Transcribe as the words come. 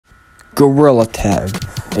Gorilla Tag,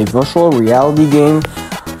 a virtual reality game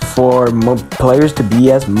for players to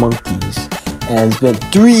be as monkeys. And it's been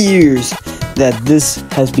 3 years that this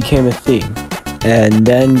has become a thing. And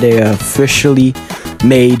then they officially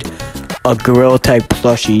made a Gorilla Tag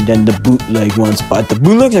plushie than the bootleg ones. But the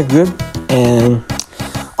bootlegs are good, and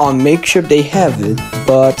on Makeshift they have it.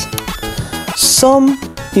 But some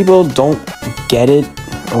people don't get it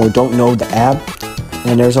or don't know the app.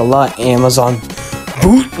 And there's a lot of Amazon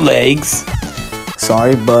bootlegs.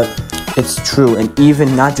 Sorry, but it's true. And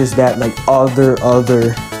even not just that, like other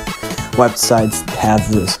websites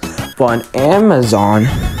have this. But on Amazon,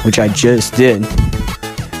 which I just did,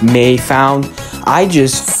 I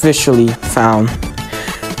just officially found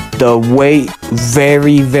the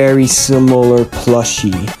very similar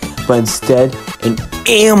plushie, but instead an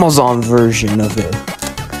Amazon version of it.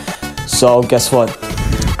 So guess what?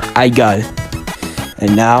 I got it.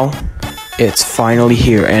 And now it's finally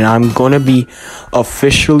here, and I'm gonna be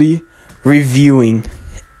officially reviewing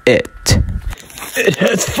it. It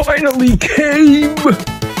has finally came!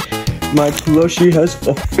 My plushie has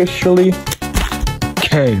officially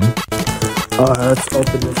came. Let's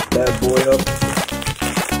open this bad boy up.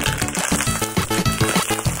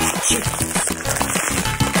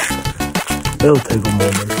 It'll take a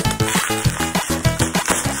moment.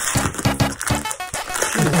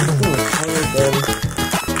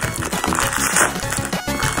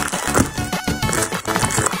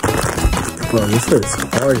 Bro, this is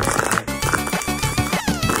hard.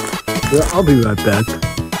 Yeah, I'll be right back.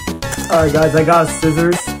 Alright guys, I got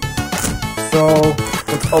scissors. So,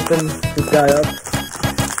 let's open this guy up.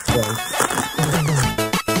 So,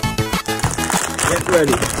 get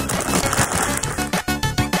ready.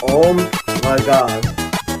 Oh my god.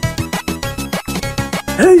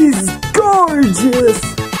 He's gorgeous!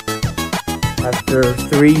 After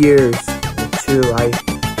 3 years or 2, I've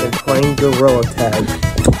been playing Gorilla Tag.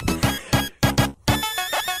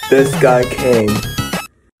 This guy came.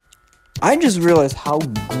 I just realized how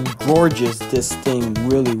gorgeous this thing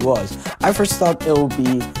really was. I first thought it would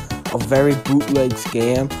be a very bootleg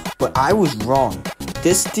scam, but I was wrong.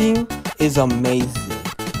 This thing is amazing.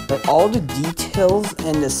 Like all the details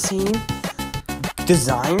and the scene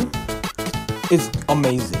design is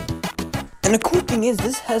amazing. And the cool thing is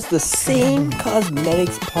this has the same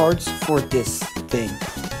cosmetics parts for this thing.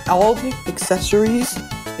 All the accessories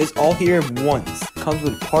is all here at once. Comes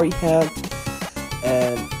with a party hat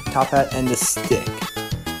and top hat and the stick,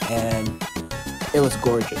 and it was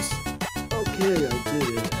gorgeous. Okay, I did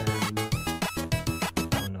it, and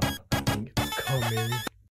oh no, I think it's coming.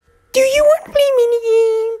 Do you want to play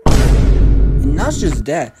minigame? And not just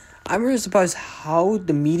that, I'm really surprised how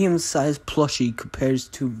the medium-sized plushie compares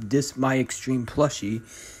to this My Extreme plushie.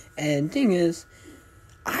 And thing is,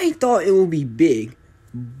 I thought it would be big,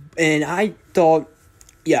 and I thought,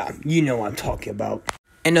 yeah, you know what I'm talking about.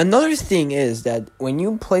 And another thing is that when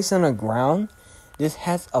you place it on the ground, this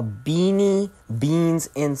has a beans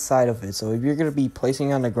inside of it. So if you're going to be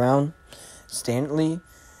placing it on the ground standardly,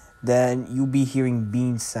 then you'll be hearing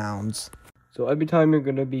bean sounds. So every time you're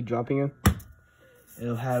going to be dropping it,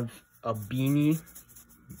 it'll have a beans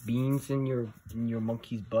in your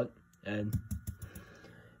monkey's butt. And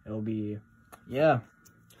it'll be, yeah,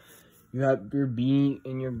 you have your bean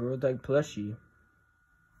in your Gorilla Tag plushie.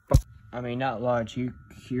 I mean, not large.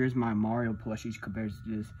 Here's my Mario plushie compared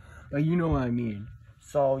to this. But you know what I mean.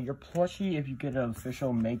 So, your plushie, if you get an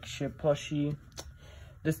official makeshift plushie,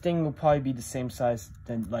 this thing will probably be the same size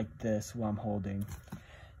than like this, what I'm holding.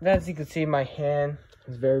 And as you can see, my hand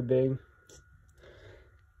is very big.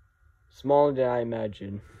 Smaller than I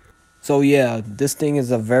imagined. So, yeah, this thing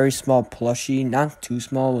is a very small plushie. Not too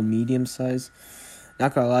small, a medium size.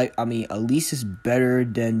 Not gonna lie, I mean, at least it's better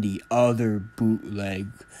than the other bootleg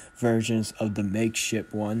versions of the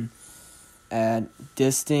makeshift one. And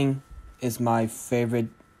this thing is my favorite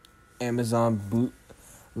Amazon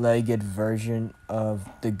bootlegged version of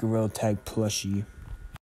the Gorilla Tag plushie.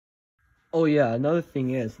 Oh yeah, another thing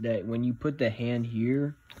is that when you put the hand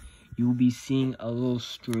here, you'll be seeing a little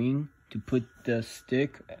string to put the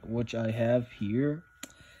stick, which I have here.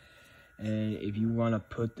 And if you want to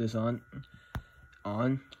put this on,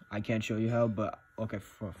 I can't show you how, but okay,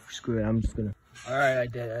 screw it, I'm just gonna. Alright, I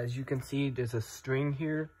did. As you can see, there's a string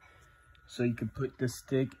here, so you can put the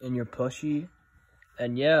stick in your plushie,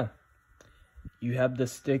 and yeah, you have the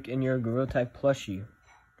stick in your Gorilla Tag plushie,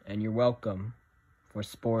 and you're welcome for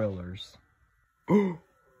spoilers.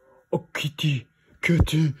 Oh, kitty,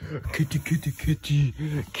 Kitty, kitty, kitty, kitty,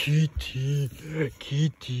 kitty,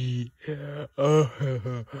 kitty. Oh,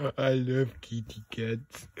 I love kitty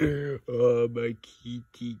cats. Oh, my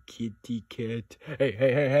kitty cat.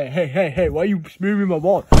 Hey, why you smearing my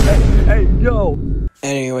wall? Hey, yo.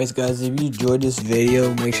 Anyways, guys, if you enjoyed this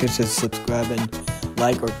video, make sure to subscribe and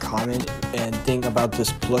like or comment and think about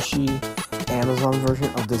this plushie, Amazon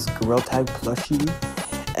version of this Gorilla Tag plushie.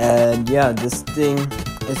 And yeah, this thing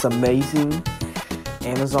is amazing,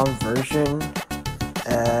 Amazon version.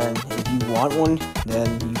 And if you want one, then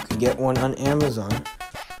you can get one on Amazon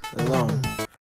alone.